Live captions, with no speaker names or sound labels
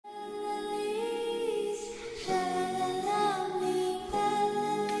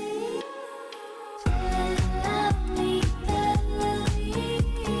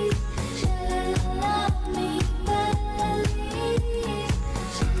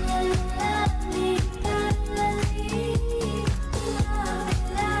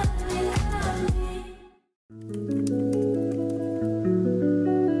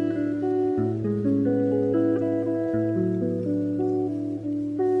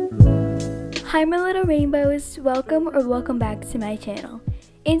Hi my little rainbows, welcome back to my channel.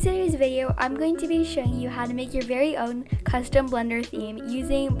 In today's video, I'm going to be showing you how to make your very own custom Blender theme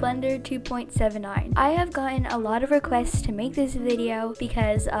using Blender 2.79. I have gotten a lot of requests to make this video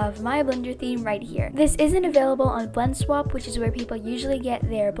because of my Blender theme right here. This isn't available on BlendSwap, which is where people usually get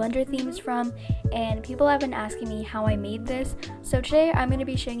their Blender themes from, and people have been asking me how I made this, so today I'm going to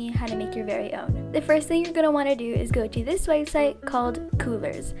be showing you how to make your very own. The first thing you're going to want to do is go to this website called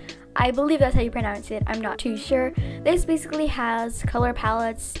Coolors. I believe that's how you pronounce it, I'm not too sure. This basically has color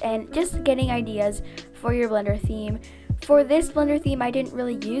palettes and just getting ideas for your Blender theme. For this Blender theme, I didn't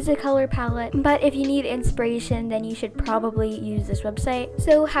really use a color palette, but if you need inspiration, then you should probably use this website.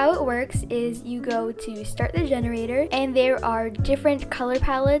 So how it works is you go to start the generator, and there are different color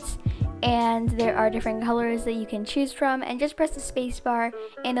palettes, and there are different colors that you can choose from, and just press the space bar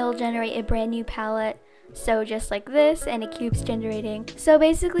and it'll generate a brand new palette. So just like this, and it keeps generating. So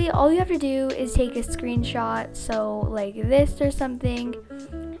basically all you have to do is take a screenshot, so like this or something,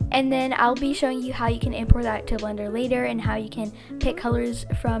 and then I'll be showing you how you can import that to Blender later and how you can pick colors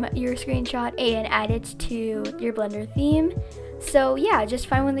from your screenshot and add it to your Blender theme. So yeah, just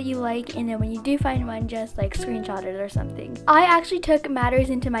find one that you like, and then when you do find one, just like screenshot it or something. I actually took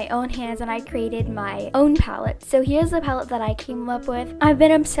matters into my own hands and I created my own palette. So here's the palette that I came up with. I've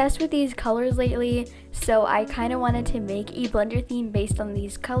been obsessed with these colors lately, so I kind of wanted to make a Blender theme based on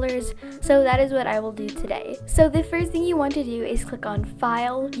these colors. So that is what I will do today. So the first thing you want to do is click on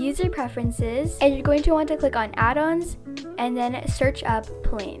File, User Preferences, and you're going to want to click on Add-ons and then search up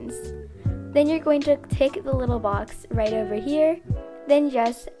Planes. Then you're going to tick the little box right over here, then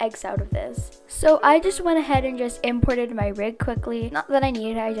just X out of this. So I just went ahead and just imported my rig quickly. Not that I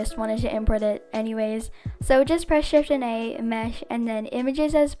needed it, I just wanted to import it anyways. So just press Shift and A, Mesh, and then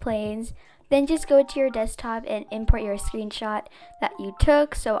Images as Planes. Then just go to your desktop and import your screenshot that you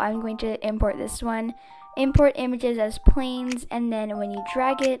took. So I'm going to import this one. Import images as planes, and then when you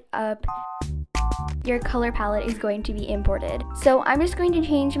drag it up, your color palette is going to be imported. So I'm just going to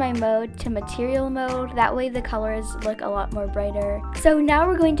change my mode to material mode, that way the colors look a lot more brighter. So now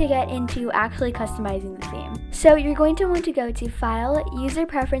we're going to get into actually customizing the theme. So you're going to want to go to File, User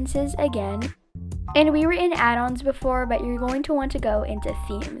Preferences again. And we were in add-ons before, but you're going to want to go into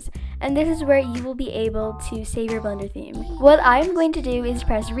themes. And this is where you will be able to save your Blender theme. What I'm going to do is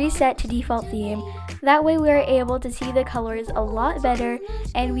press reset to default theme. That way we are able to see the colors a lot better,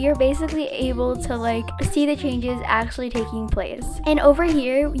 and we are basically able to see the changes actually taking place. And over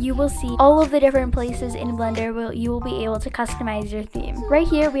here, you will see all of the different places in Blender where you will be able to customize your theme. Right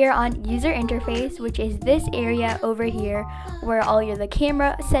here, we are on user interface, which is this area over here where all the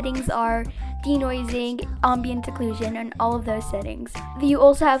camera settings are, denoising, ambient occlusion, and all of those settings. You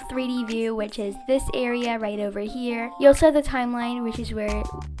also have 3D view, which is this area right over here. You also have the timeline, which is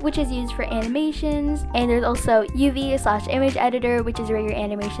used for animations, and there's also UV/image editor, which is where your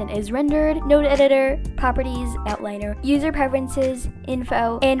animation is rendered, node editor, properties, outliner, user preferences,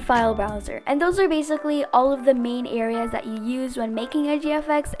 info, and file browser. And those are basically all of the main areas that you use when making a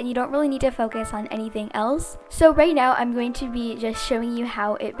GFX, and you don't really need to focus on anything else. So right now I'm going to be just showing you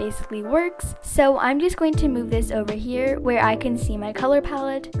how it basically works. So I'm just going to move this over here where I can see my color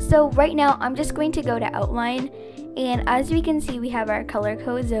palette. So right now I'm just going to go to outline, and as we can see we have our color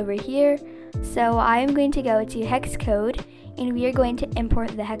codes over here. So I'm going to go to hex code, and we are going to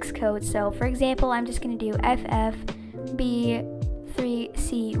import the hex code. So for example, I'm just going to do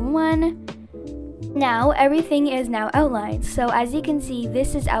FFB3C1. Now everything is now outlined. So as you can see,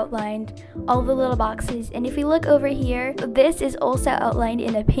 this is outlined, all the little boxes, and if you look over here, this is also outlined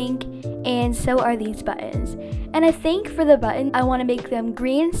in a pink, and so are these buttons. And I think for the button, I want to make them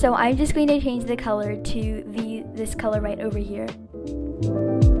green, so I'm just going to change the color to this color right over here.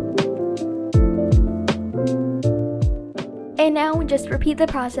 And now just repeat the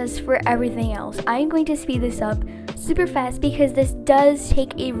process for everything else. I'm going to speed this up super fast because this does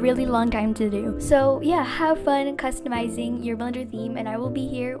take a really long time to do. So yeah, have fun customizing your Blender theme, and I will be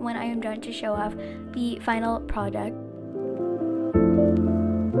here when I am done to show off the final product.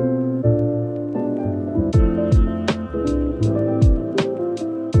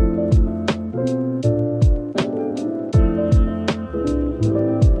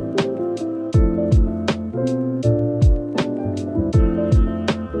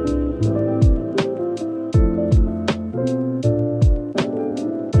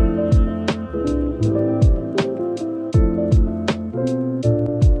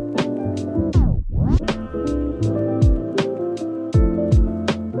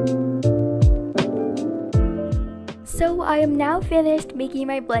 finished making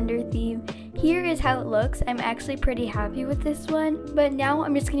my Blender theme. Here is how it looks. I'm actually pretty happy with this one, but now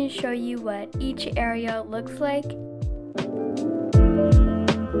I'm just going to show you what each area looks like.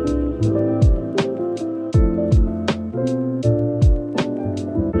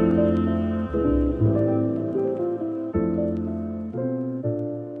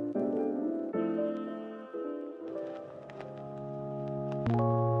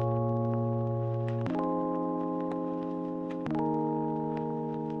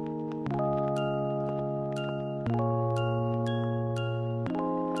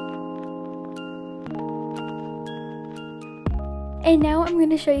 And now I'm going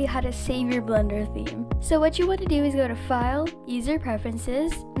to show you how to save your Blender theme. So what you want to do is go to File, User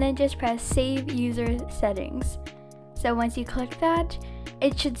Preferences, and then just press Save User Settings. So once you click that,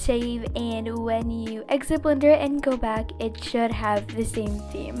 it should save, and when you exit Blender and go back, it should have the same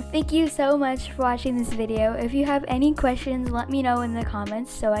theme. Thank you so much for watching this video. If you have any questions, let me know in the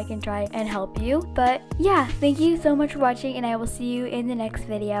comments so I can try and help you. But yeah, thank you so much for watching, and I will see you in the next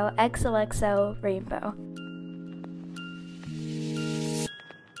video. XOXO Rainbow.